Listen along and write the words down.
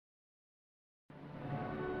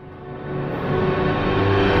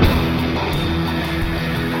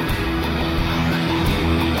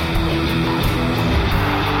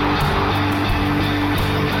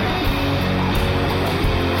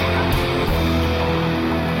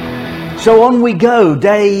So on we go.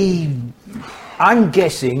 I'm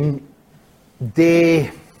guessing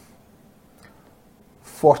day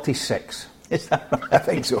 46. Is that right? I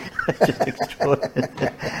think so.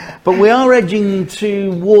 But we are edging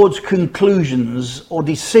towards conclusions, or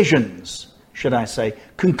decisions, should I say.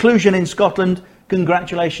 Conclusion in Scotland.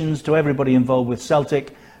 Congratulations to everybody involved with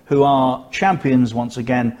Celtic, who are champions once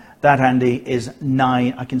again. That, Andy, is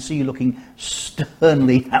 9. I can see you looking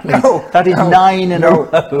sternly at me. That is 9 in a row.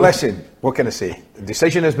 Listen, what can I say? The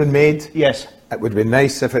decision has been made. Yes. It would have been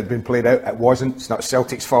nice if it had been played out. It wasn't. It's not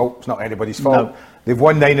Celtic's fault. It's not anybody's fault. No. They've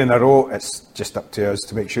won 9 in a row. It's just up to us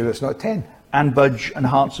to make sure it's not 10. And Budge and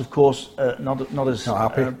Hearts, of course, not as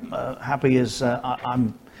happy as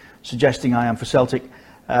I'm suggesting I am for Celtic.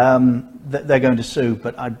 They're going to sue,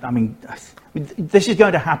 but I mean, this is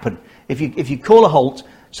going to happen. If you call a halt,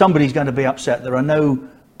 somebody's going to be upset. There are no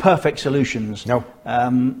perfect solutions. No.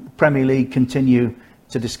 Premier League continue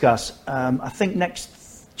to discuss. I think next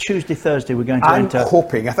Tuesday, Thursday, we're going to enter. I'm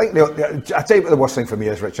hoping. I think. I tell you what the worst thing for me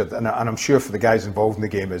is, Richard, and I'm sure for the guys involved in the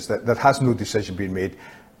game, is that there has no decision being made.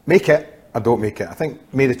 Make it or don't make it. I think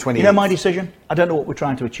May the 28th. You know my decision? I don't know what we're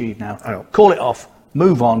trying to achieve now. I know. Call it off.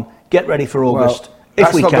 Move on. Get ready for August. Well,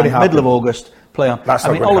 if we can, middle of August. Play on.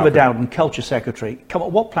 I mean, Oliver Dowden, Culture Secretary. Come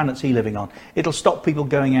on, what planet's he living on? It'll stop people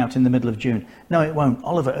going out in the middle of June. No, it won't.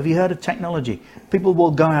 Oliver, have you heard of technology? People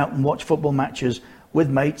will go out and watch football matches with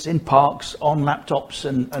mates in parks, on laptops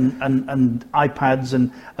and iPads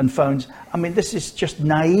and phones. I mean, this is just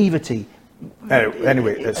naivety.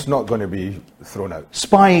 Anyway, it's not going to be thrown out.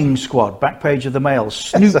 Spying squad, back page of the Mail.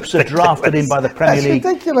 Snoops are drafted in by the Premier League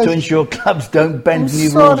to ensure clubs don't bend new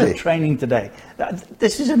rules of training today.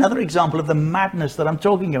 This is another example of the madness that I'm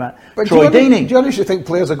talking about. But Troy Deeney. Do you honestly think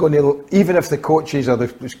players are going to, even if the coaches or the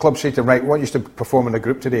club say to them, right, we want you to perform in a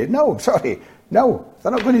group today? No, sorry. No,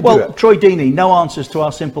 they're not going to do it. Well, Troy Deeney, no answers to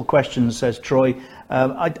our simple questions, says Troy.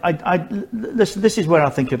 Listen, this is where I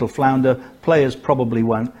think it'll flounder. Players probably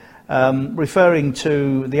won't. Referring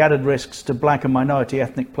to the added risks to black and minority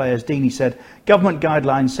ethnic players, Deeney said, government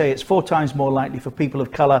guidelines say it's 4 times more likely for people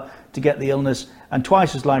of colour to get the illness and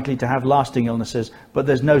twice as likely to have lasting illnesses, but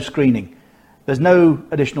there's no screening. There's no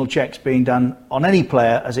additional checks being done on any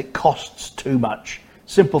player as it costs too much.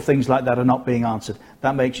 Simple things like that are not being answered.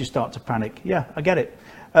 That makes you start to panic. Yeah, I get it.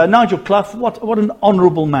 Nigel Clough, what an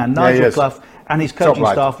honourable man. Nigel Clough and his coaching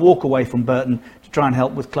staff walk away from Burton to try and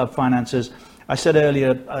help with club finances. I said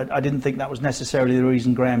earlier, I didn't think that was necessarily the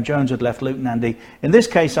reason Graham Jones had left Luton, Andy. In this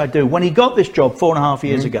case, I do. When he got this job 4.5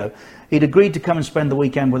 years ago, he'd agreed to come and spend the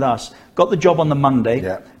weekend with us. Got the job on the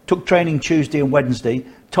Monday, took training Tuesday and Wednesday,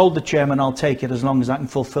 told the chairman I'll take it as long as I can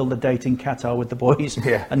fulfil the date in Qatar with the boys,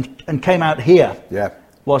 and came out here. Yeah.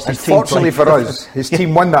 Fortunately for us, his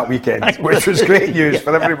team won that weekend, which was great news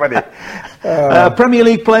for everybody. Premier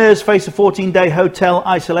League players face a 14-day hotel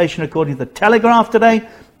isolation, according to the Telegraph today.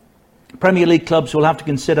 Premier League clubs will have to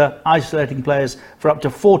consider isolating players for up to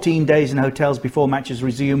 14 days in hotels before matches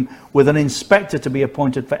resume, with an inspector to be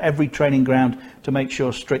appointed for every training ground to make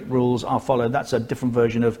sure strict rules are followed. That's a different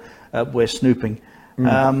version of we're snooping.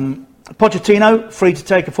 Pochettino, free to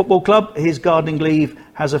take a football club. His gardening leave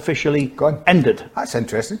has officially ended. That's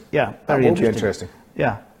interesting. Yeah, very interesting.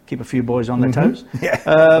 Yeah, keep a few boys on their toes. Yeah,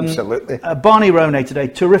 absolutely. Barney Ronay today,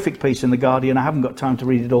 terrific piece in The Guardian. I haven't got time to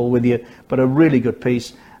read it all with you, but a really good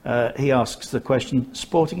piece. He asks the question,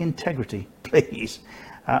 sporting integrity, please.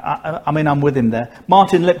 I mean, I'm with him there.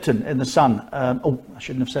 Martin Lipton in The Sun. I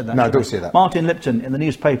shouldn't have said that. No, don't say that. Martin Lipton in the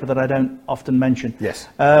newspaper that I don't often mention. Yes.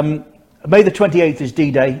 May the 28th is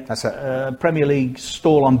D-Day. That's it. Premier League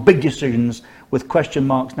stall on big decisions with question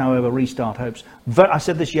marks now over restart hopes. I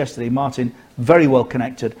said this yesterday, Martin, very well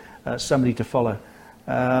connected, somebody to follow.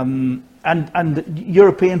 And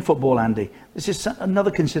European football, Andy. This is another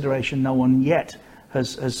consideration no one yet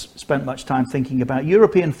has spent much time thinking about.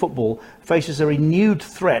 European football faces a renewed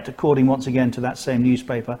threat, according once again to that same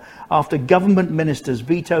newspaper, after government ministers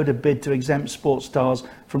vetoed a bid to exempt sports stars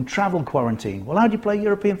from travel quarantine. Well, how do you play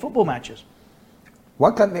European football matches?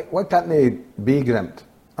 Why can't they be exempt?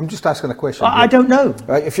 I'm just asking a question. I don't know.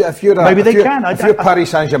 Right, if you're Maybe they can. If you're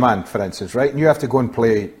Paris Saint-Germain, for instance, right, and you have to go and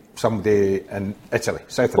play somebody in Italy,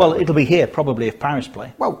 South of Italy. Well, it'll be here probably if Paris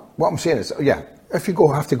play. Well, what I'm saying is, if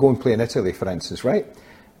you have to go and play in Italy, for instance, right?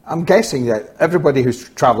 I'm guessing that everybody who's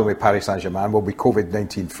travelling with Paris Saint-Germain will be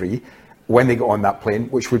COVID-19 free when they get on that plane,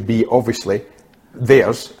 which would be obviously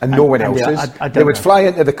theirs and no one else's. They would fly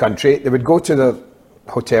into the country, they would go to the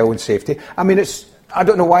hotel in safety. I mean, I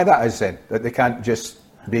don't know why that is then, that they can't just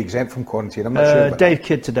be exempt from quarantine. I'm not sure. Dave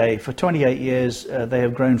Kidd today, for 28 years, they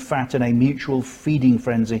have grown fat in a mutual feeding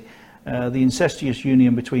frenzy. The incestuous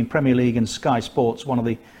union between Premier League and Sky Sports, one of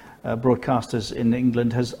the broadcasters in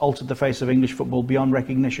England, has altered the face of English football beyond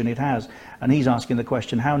recognition. It has. And he's asking the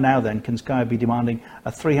question, how now then can Sky be demanding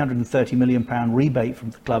a £330 million rebate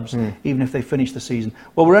from the clubs, even if they finish the season?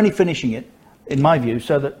 Well, we're only finishing it, in my view,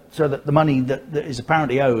 so that the money that is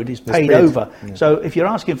apparently owed is paid over. Yeah. So if you're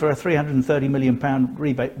asking for a £330 million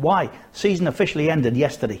rebate, why? Season officially ended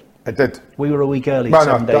yesterday. It did. We were a week early, well,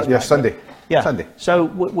 7 days back. Sunday. Yeah. Sunday. So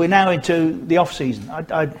we're now into the off-season.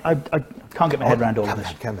 I can't get my head around all of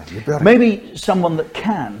this. Can they? Maybe someone that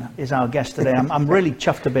can is our guest today. I'm really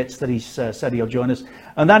chuffed to bits that he's said he'll join us.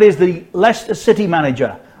 And that is the Leicester City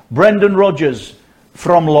manager, Brendan Rodgers,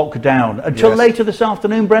 from lockdown. Until later this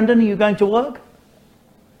afternoon, Brendan, are you going to work?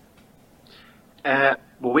 Well,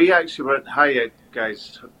 we actually were... Hi,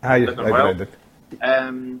 guys. Hi,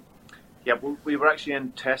 Brendan. Yeah, we were actually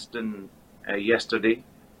in testing yesterday,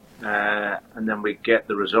 and then we get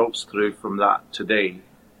the results through from that today,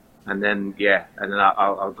 and then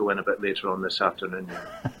I'll go in a bit later on this afternoon.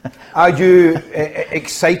 Are you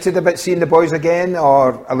excited about seeing the boys again,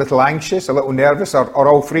 or a little anxious, a little nervous, or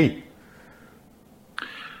all three?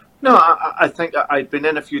 No, I think I'd been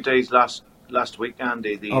in a few days last week,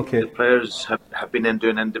 Andy. The players have been in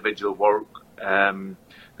doing individual work.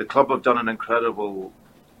 The club have done an incredible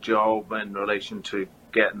job in relation to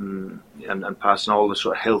getting and passing all the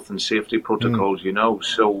sort of health and safety protocols,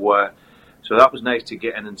 so that was nice to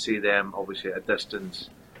get in and see them, obviously at a distance,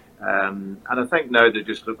 and I think now they're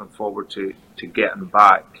just looking forward to getting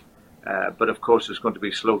back, but of course there's going to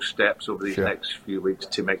be slow steps over these next few weeks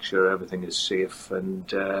to make sure everything is safe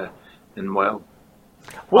and well.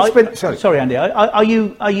 Sorry, Andy, are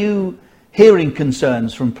you hearing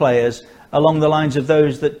concerns from players along the lines of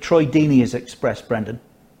those that Troy Deeney has expressed, Brendan?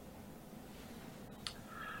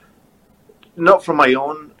 Not from my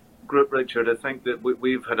own group, Richard. I think that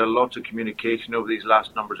we've had a lot of communication over these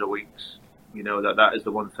last numbers of weeks. That is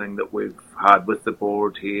the one thing that we've had with the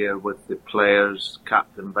board here, with the players,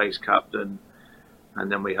 captain, vice captain,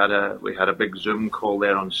 and then we had a big Zoom call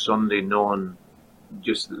there on Sunday, knowing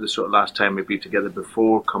just the sort of last time we'd be together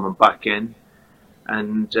before coming back in,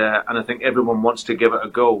 and I think everyone wants to give it a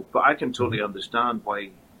go. But I can totally understand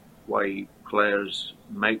why players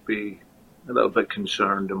might be a little bit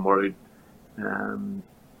concerned and worried. And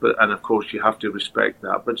of course you have to respect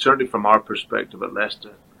that. But certainly from our perspective at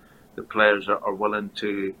Leicester, the players are willing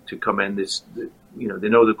to come in. They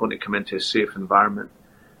know they're going to come into a safe environment.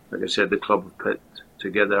 Like I said, the club have put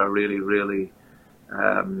together a really, really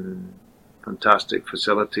fantastic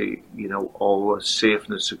facility. All as safe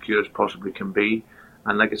and as secure as possibly can be.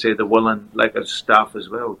 And like I say, they're willing, like as staff as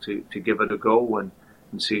well, to give it a go and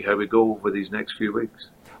see how we go over these next few weeks.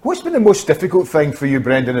 What's been the most difficult thing for you,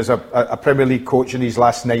 Brendan, as a Premier League coach in these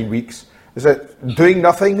last 9 weeks? Is it doing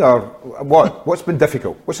nothing, or what? What's been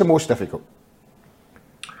difficult? What's the most difficult?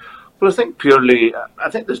 Well, I think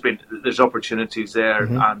there's opportunities there,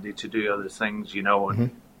 Andy, to do other things, and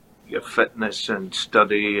your fitness and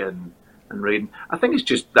study and reading. I think it's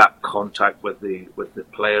just that contact with the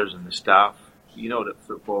players and the staff. That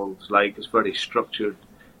football's like. It's very structured.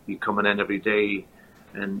 You're coming in every day,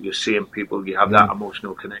 and you're seeing people, you have that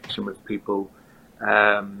emotional connection with people,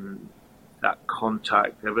 that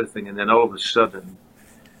contact, everything, and then all of a sudden,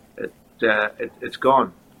 it's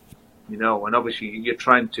gone, and obviously you're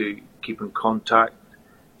trying to keep in contact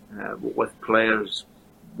with players,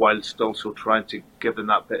 whilst also trying to give them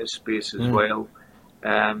that bit of space as well.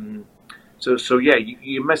 So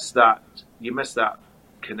you miss that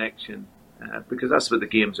connection, because that's what the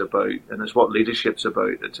game's about, and it's what leadership's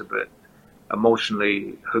about. It's about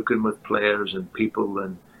emotionally hooking with players and people,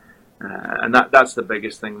 and that's the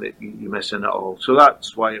biggest thing that you miss in it all. So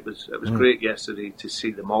that's why it was great yesterday to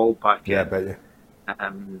see them all back in. I bet you.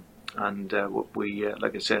 And we,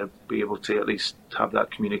 like I said, be able to at least have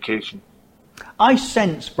that communication. I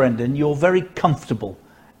sense, Brendan, you're very comfortable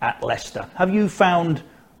at Leicester. Have you found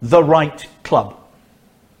the right club?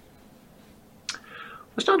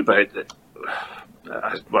 It's not about it.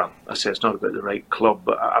 I say it's not about the right club,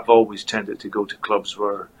 but I've always tended to go to clubs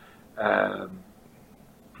where, I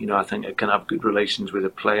think I can have good relations with the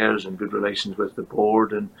players and good relations with the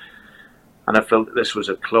board, and I felt that this was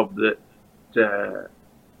a club that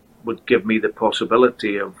would give me the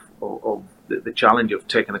possibility of the challenge of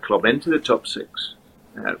taking a club into the top six.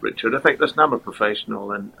 Richard, I think listen, I'm a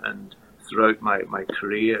professional, and throughout my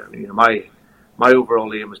career, my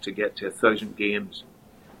overall aim was to get to 1,000 games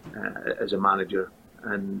as a manager,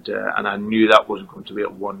 and I knew that wasn't going to be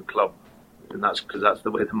at one club, and that's because that's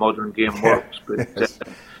the way the modern game works.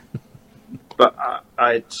 But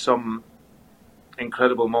I had some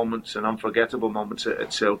incredible moments and unforgettable moments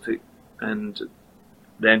at Celtic, and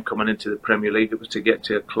then coming into the Premier League, it was to get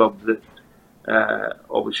to a club that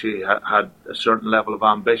obviously had a certain level of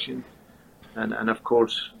ambition, and of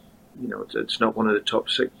course, it's not one of the top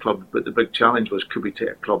 6 clubs, but the big challenge was, could we take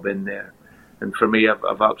a club in there? And for me,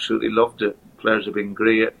 I've absolutely loved it. Players have been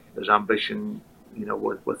great. There's ambition,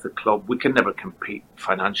 with the club. We can never compete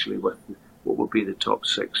financially with what would be the top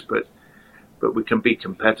 6, but we can be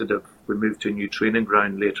competitive. We move to a new training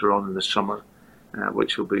ground later on in the summer,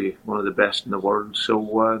 which will be one of the best in the world.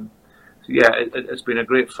 So it's been a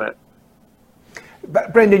great fit.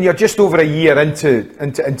 But Brendan, you're just over a year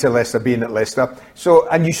into Leicester, being at Leicester. So,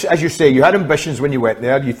 and you, as you say, you had ambitions when you went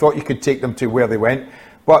there. You thought you could take them to where they went.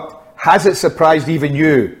 But has it surprised even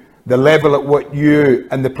you, the level at what you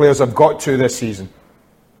and the players have got to this season?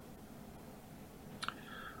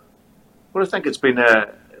 Well, I think it's been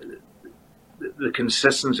the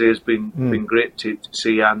consistency has been great to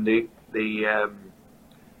see, Andy.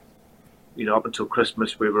 Up until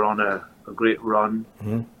Christmas we were on a great run.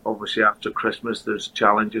 Obviously after Christmas there's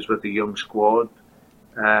challenges with the young squad,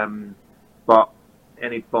 but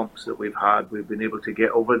any bumps that we've had, we've been able to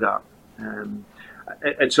get over that.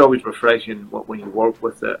 It's always refreshing when you work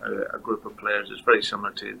with a group of players. It's very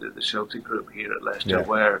similar to the Celtic group here at Leicester,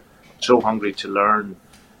 where so hungry to learn.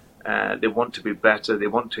 They want to be better, they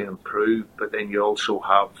want to improve, but then you also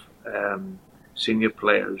have senior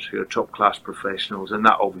players who are top class professionals, and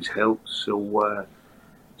that always helps. So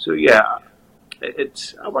yeah,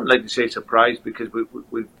 it's, I wouldn't like to say surprised, because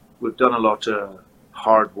we've done a lot of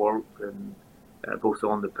hard work, and both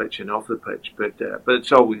on the pitch and off the pitch. But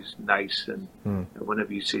it's always nice, and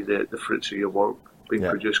whenever you see the fruits of your work being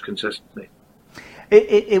produced consistently.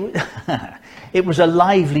 It was a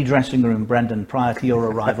lively dressing room, Brendan, prior to your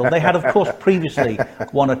arrival. They had, of course, previously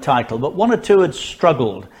won a title, but one or two had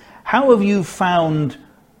struggled. How have you found,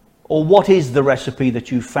 or what is the recipe that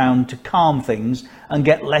you found to calm things and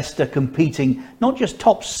get Leicester competing, not just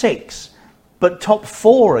top 6, but top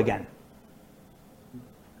 4 again?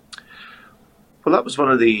 Well, that was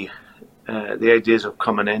one of the ideas of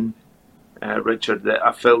coming in, Richard, that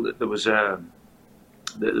I felt that there was a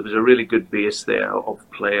really good base there of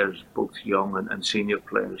players, both young and senior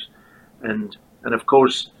players, and of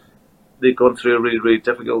course they've gone through a really, really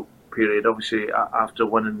difficult period. Obviously, after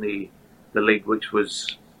winning the league, which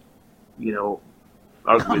was,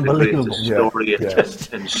 arguably the greatest story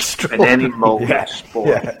in any mode of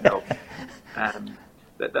sport.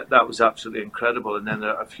 That was absolutely incredible. And then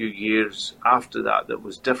there are a few years after that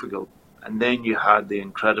was difficult, and then you had the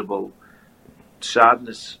incredible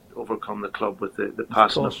sadness overcome the club with the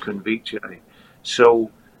passing of Kunvichai. So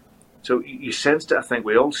you sensed it. I think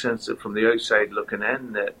we all sensed it from the outside looking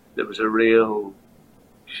in, that there was a real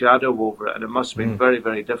shadow over it, and it must have been very,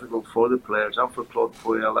 very difficult for the players and for Claude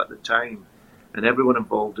Puel at the time, and everyone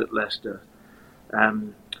involved at Leicester.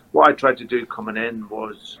 What I tried to do coming in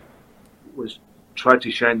was try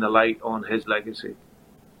to shine the light on his legacy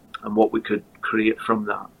and what we could create from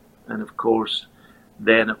that. And of course,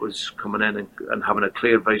 then it was coming in and having a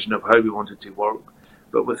clear vision of how we wanted to work,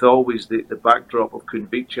 but with always the backdrop of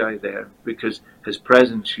Kunvichai there, because his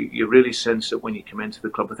presence, you really sense it when you come into the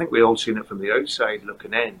club. I think we all seen it from the outside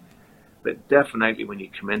looking in, but definitely when you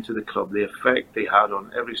come into the club, the effect they had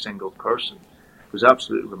on every single person was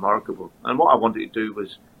absolutely remarkable. And what I wanted to do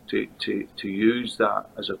was to use that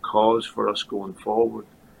as a cause for us going forward,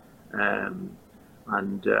 and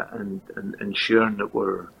ensuring that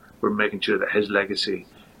we're making sure that his legacy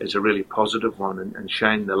is a really positive one, and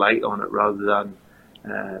shine the light on it rather than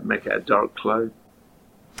make it a dark cloud.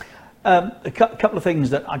 A couple of things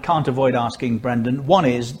that I can't avoid asking, Brendan. One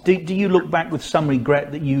is, do you look back with some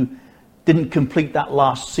regret that you didn't complete that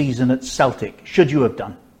last season at Celtic? Should you have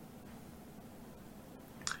done?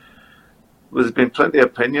 Well, there's been plenty of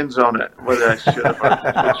opinions on it, whether I should have or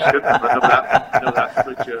shouldn't have. I know that's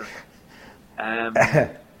for sure.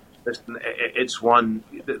 Listen, it's one.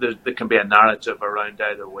 There can be a narrative around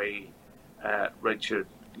either way, Richard.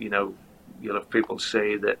 You'll have people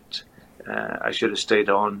say that I should have stayed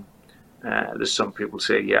on. There's some people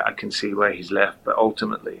say, yeah, I can see why he's left, but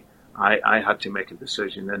ultimately, I had to make a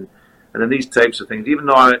decision. And in these types of things, even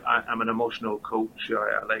though I'm an emotional coach,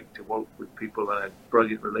 I like to work with people, and I had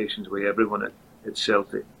brilliant relations with everyone at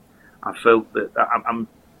Celtic. I felt that I'm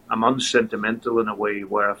unsentimental in a way,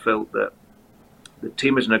 where I felt that the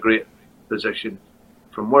team is in a great position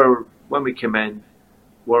from when we came in,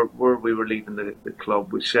 where we were leaving the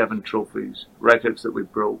club with 7 trophies, records that we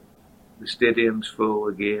broke, the stadium's full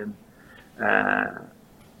again, and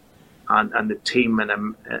the team in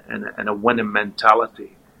a winning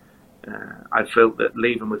mentality. I felt that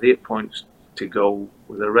leaving with 8 points to go,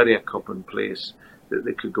 with already a cup in place, that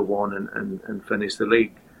they could go on and finish the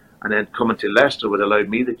league. And then coming to Leicester would allow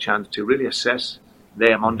me the chance to really assess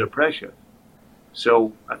them under pressure.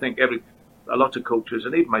 So I think a lot of coaches,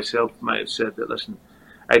 and even myself, might have said that, listen,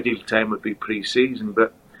 ideal time would be pre-season,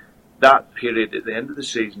 but that period at the end of the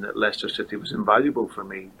season at Leicester City was invaluable for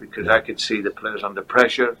me, because I could see the players under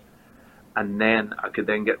pressure, and then I could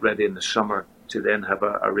then get ready in the summer to then have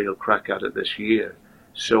a real crack at it this year.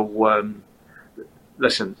 So,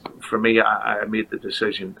 listen, for me, I made the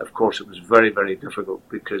decision. Of course, it was very, very difficult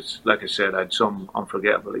because, like I said, I had some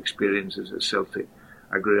unforgettable experiences at Celtic.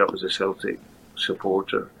 I grew up as a Celtic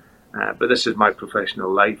supporter, but this is my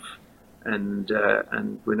professional life, and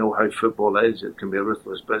we know how football is. It can be a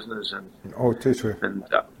ruthless business, and too true. And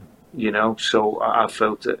so I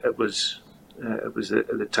felt it was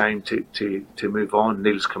the time to move on.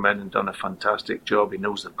 Neil's come in and done a fantastic job. He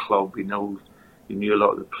knows the club. He knew a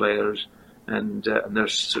lot of the players, and their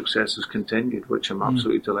success has continued, which I'm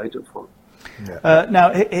absolutely delighted for. Yeah.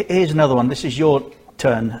 Now, here's another one. This is your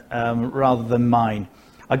turn rather than mine.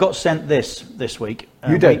 I got sent this week.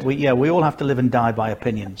 You did? We all have to live and die by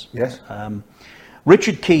opinions. Yes.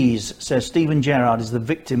 Richard Keys says Steven Gerrard is the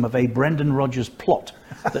victim of a Brendan Rodgers plot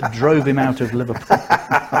that drove him out of Liverpool.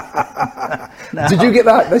 Now, did you get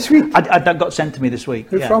that this week? That got sent to me this week.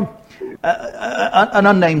 Who from? An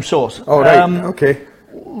unnamed source. Oh, right. Okay.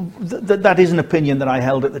 That is an opinion that I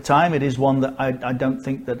held at the time. It is one that I don't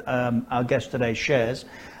think that our guest today shares.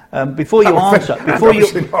 Before you answer,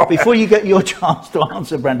 before you get your chance to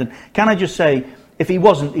answer, Brendan, can I just say, if he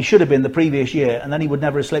wasn't, he should have been the previous year, and then he would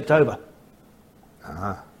never have slipped over.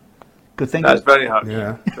 Good thing. That's very harsh.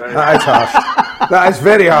 Yeah, that is harsh. That is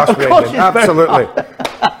very harsh, Brendan. Absolutely,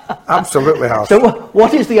 absolutely harsh. So,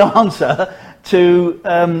 what is the answer to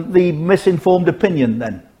the misinformed opinion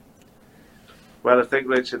then? Well, I think,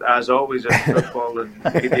 Richard, as always in football and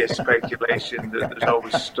media speculation, there's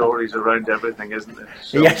always stories around everything, isn't there?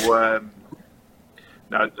 So, yes.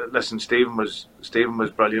 Now, listen, Steven was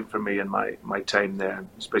brilliant for me in my time there,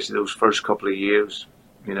 especially those first couple of years.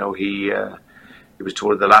 You know, he was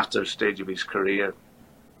toward the latter stage of his career,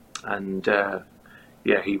 and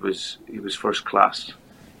he was first class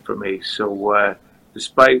for me. So,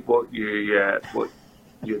 despite what you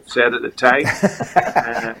had said at the time,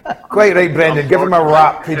 quite right, Brendan. Give him a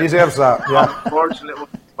rap. He deserves that. Yeah. Unfortunately, it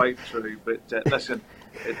wasn't quite true. But listen,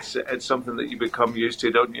 it's something that you become used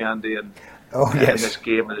to, don't you, Andy? And in this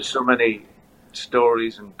game, and there's so many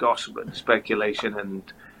stories and gossip and speculation, and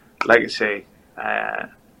like I say,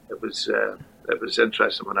 it was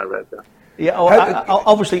interesting when I read that. Yeah,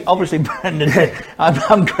 obviously, Brendan,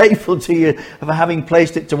 I'm grateful to you for having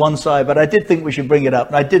placed it to one side, but I did think we should bring it up,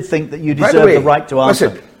 and I did think that you deserve the right to answer.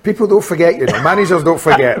 Listen, people don't forget, managers don't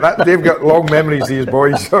forget. They've got long memories, these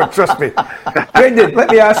boys, so trust me. Brendan, let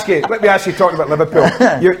me ask you, talking about Liverpool,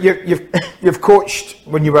 you've coached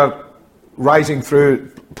when you were rising through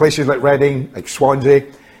places like Reading, like Swansea.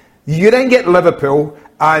 You then get Liverpool,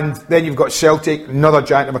 and then you've got Celtic, another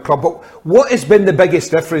giant of a club. But what has been the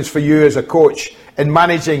biggest difference for you as a coach in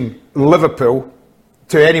managing Liverpool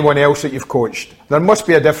to anyone else that you've coached? There must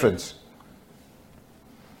be a difference.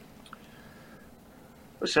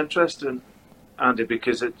 It's interesting, Andy,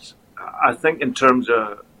 because I think in terms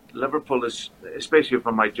of Liverpool, especially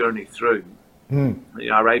from my journey through, I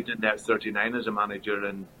arrived in there at 39 as a manager,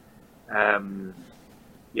 and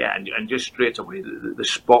and just straight away, the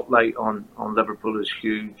spotlight on Liverpool is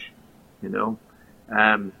huge,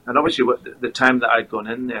 and obviously the time that I'd gone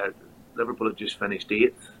in there, Liverpool had just finished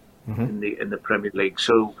 8th in the Premier League,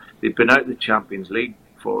 so they'd been out of the Champions League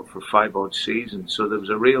for 5 odd seasons. So there was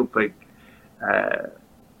a real big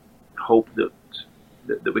hope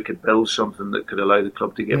that we could build something that could allow the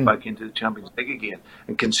club to get back into the Champions League again.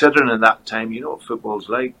 And considering in that time, you know what football's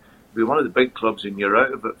like, be one of the big clubs and you're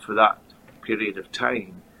out of it for that period of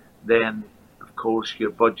time, then of course your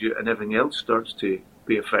budget and everything else starts to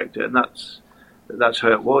be affected, and that's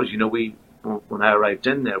how it was. When I arrived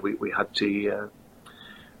in there, we had to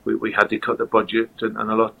cut the budget,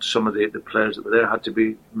 and some of the players that were there had to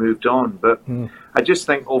be moved on. But I just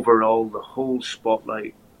think overall the whole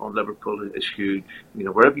spotlight on Liverpool is huge.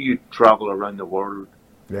 Wherever you travel around the world,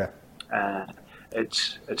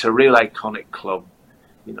 it's a real iconic club.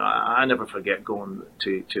 I never forget going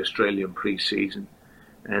to Australian pre-season,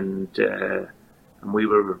 and we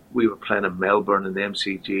were playing in Melbourne in the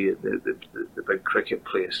MCG, the big cricket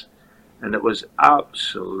place, and it was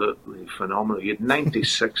absolutely phenomenal. You had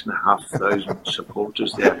 96,500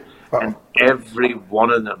 supporters there, and every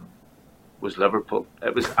one of them was Liverpool.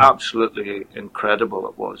 It was absolutely incredible.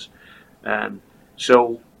 It was,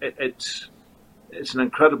 so it's an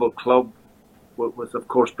incredible club. with of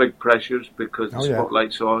course big pressures because the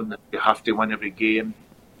spotlight's on. You have to win every game.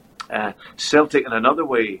 Celtic in another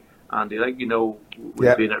way, Andy, like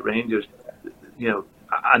we've been at Rangers.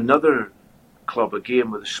 Another club, a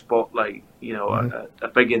game with a spotlight. A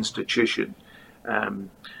big institution.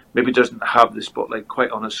 Maybe doesn't have the spotlight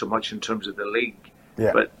quite on us so much in terms of the league.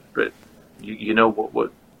 Yeah. But you know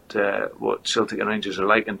what Celtic and Rangers are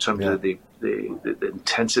like in terms of the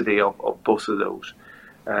intensity of both of those.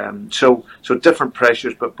 So different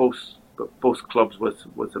pressures, but both clubs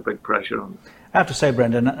with a big pressure on them. I have to say,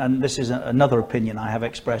 Brendan, and this is another opinion I have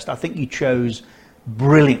expressed, I think you chose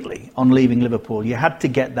brilliantly on leaving Liverpool. You had to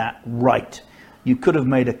get that right. You could have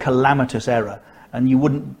made a calamitous error and you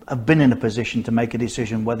wouldn't have been in a position to make a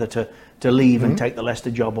decision whether to leave and take the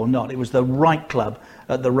Leicester job or not. It was the right club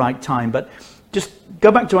at the right time. But just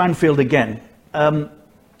go back to Anfield again. Do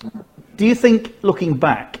you think, looking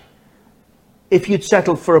back, if you'd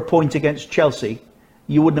settled for a point against Chelsea,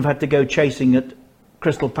 you wouldn't have had to go chasing at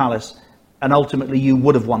Crystal Palace and ultimately you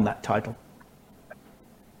would have won that title?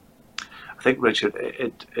 I think, Richard,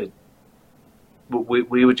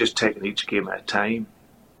 we were just taking each game at a time.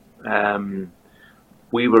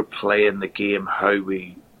 We were playing the game how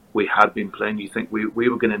we had been playing. You think we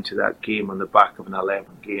were going into that game on the back of an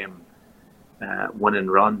 11-game win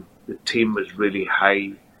and run. The team was really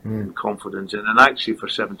high in confidence, and actually for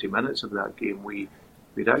 70 minutes of that game, we'd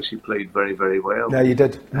actually played very, very well. Yeah, you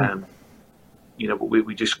did. But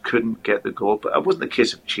we just couldn't get the goal. But it wasn't a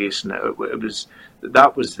case of chasing it.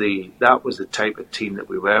 That was the type of team that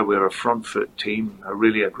we were. We were a front foot team, a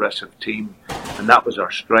really aggressive team, and that was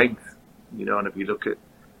our strength. And if you look at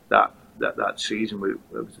that season,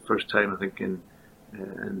 it was the first time I think in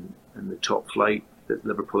the top flight that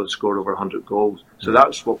Liverpool had scored over 100 goals. So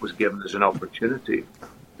that's what was given us an opportunity.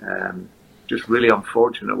 Just really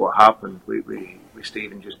unfortunate what happened. We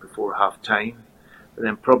Steven just before half time, but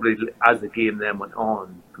then probably as the game then went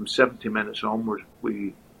on, from 70 minutes onwards,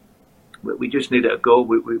 we just needed a goal.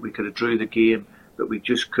 We could have drew the game, but we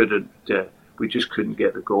just couldn't get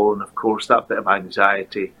the goal. And of course, that bit of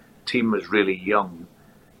anxiety. Team was really young,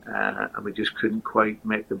 and we just couldn't quite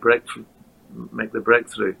make the breakthrough.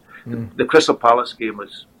 The Crystal Palace game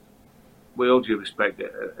was, with all due respect,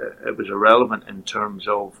 it was irrelevant in terms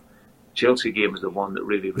of Chelsea game was the one that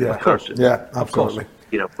really hurt. Yeah, absolutely.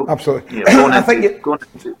 Absolutely. I think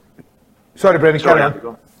sorry, Brendan, carry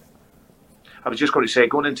on. I was just going to say,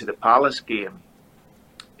 going into the Palace game,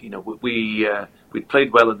 we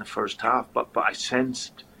played well in the first half, but I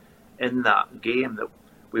sensed in that game that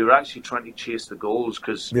we were actually trying to chase the goals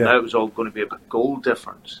because now it was all going to be about goal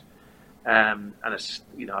difference. And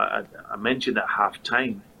I mentioned at half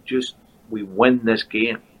time, just we win this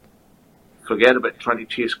game. Forget about trying to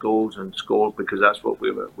chase goals and score because that's what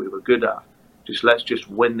we were good at. Let's just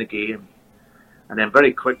win the game. And then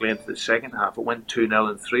very quickly into the second half, it went 2-0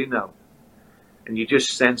 and 3-0. And you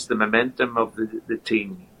just sense the momentum of the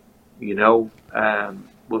team,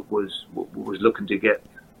 was looking to get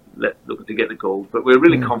the goals, but we were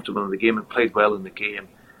really comfortable in the game and played well in the game.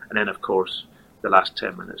 And then, of course, the last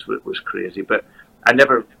 10 minutes was crazy. But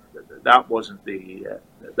that wasn't the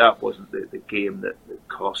game that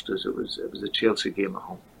cost us. It was the Chelsea game at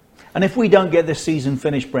home. And if we don't get this season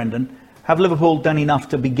finished, Brendan, have Liverpool done enough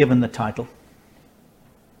to be given the title?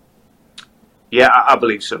 Yeah, I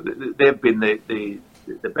believe so. They've been the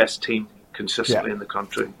best team consistently in the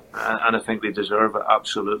country, and I think they deserve it.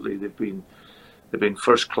 Absolutely, they've been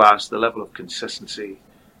first class. The level of consistency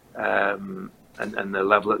and the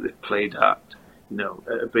level that they've played at,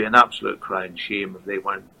 it'd be an absolute crying shame if they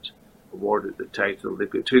weren't awarded the title. They've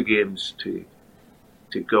got 2 games to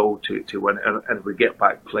go to win it, and if we get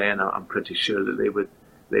back playing, I'm pretty sure that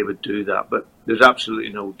they would do that. But there's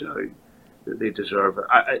absolutely no doubt that they deserve it.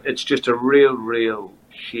 It's just a real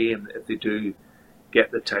shame that if they do get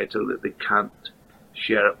the title, that they can't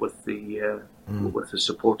share it with the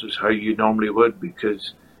supporters how you normally would,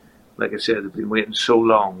 because, like I said, they've been waiting so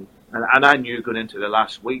long. And I knew going into the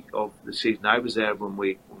last week of the season, I was there when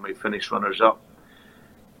we finished runners-up,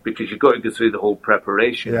 because you've got to go through the whole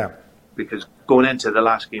preparation. Yeah. Because going into the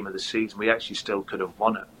last game of the season, we actually still could have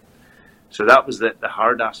won it. So that was the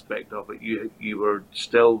hard aspect of it. You were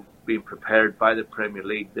still being prepared by the Premier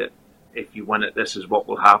League that if you win it, this is what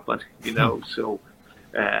will happen. So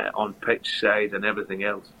on pitch side and everything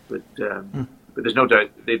else. But there's no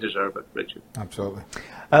doubt they deserve it, Richard. Absolutely.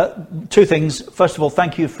 2 things. First of all,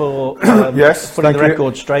 thank you for putting the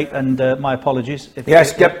record straight, and my apologies.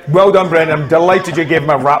 Well done, Brendan. I'm delighted you gave him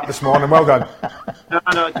a rap this morning. Well done.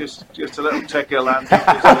 No, just a little tickle, Andy.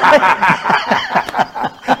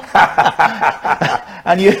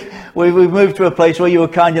 And we've moved to a place where you were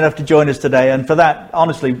kind enough to join us today, and for that,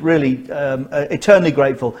 honestly, really eternally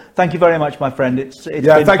grateful. Thank you very much, my friend. It's been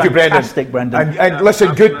thank fantastic, you, Brendan. And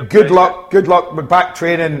listen, good luck with back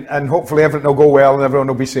training, and hopefully everything will go well and everyone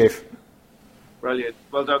will be safe. Brilliant.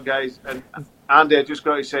 Well done, guys. And Andy, I just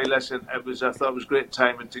got to say, listen, I thought it was great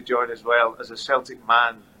timing to join as well as a Celtic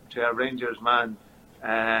man to a Rangers man.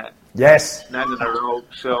 Yes. 9 in a row.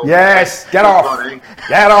 So yes, get off.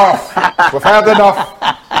 Get off. We've had enough.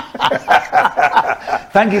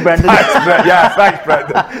 Thank you, Brendan. Thanks,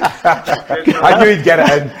 Brendan. I knew he'd get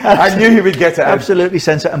it in. I knew he would get it in. Absolutely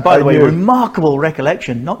sensible. And by the way, remarkable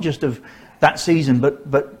recollection, not just of that season,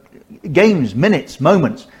 but games, minutes,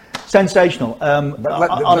 moments. Sensational.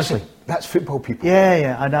 Honestly. Listen, that's football, people.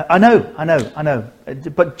 Yeah, I know.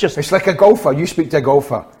 But just... It's like a golfer. You speak to a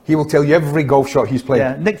golfer. He will tell you every golf shot he's played.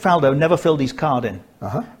 Yeah, Nick Faldo never filled his card in.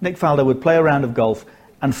 Nick Faldo would play a round of golf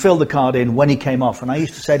and fill the card in when he came off. And I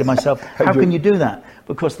used to say to myself, how can you do that?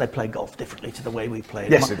 Because they play golf differently to the way we play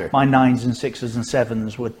it. Yes, they do. My 9s and 6s and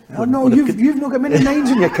 7s would... you've not got many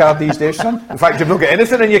 9s in your card these days, son. In fact, you've not got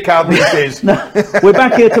anything in your card these days. No. We're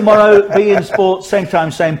back here tomorrow, beIN Sports, same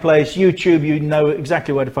time, same place. YouTube, you know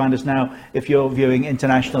exactly where to find us now if you're viewing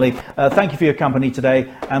internationally. Thank you for your company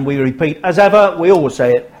today. And we repeat, as ever, we always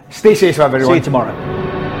say it. Stay safe, everyone. See you tomorrow.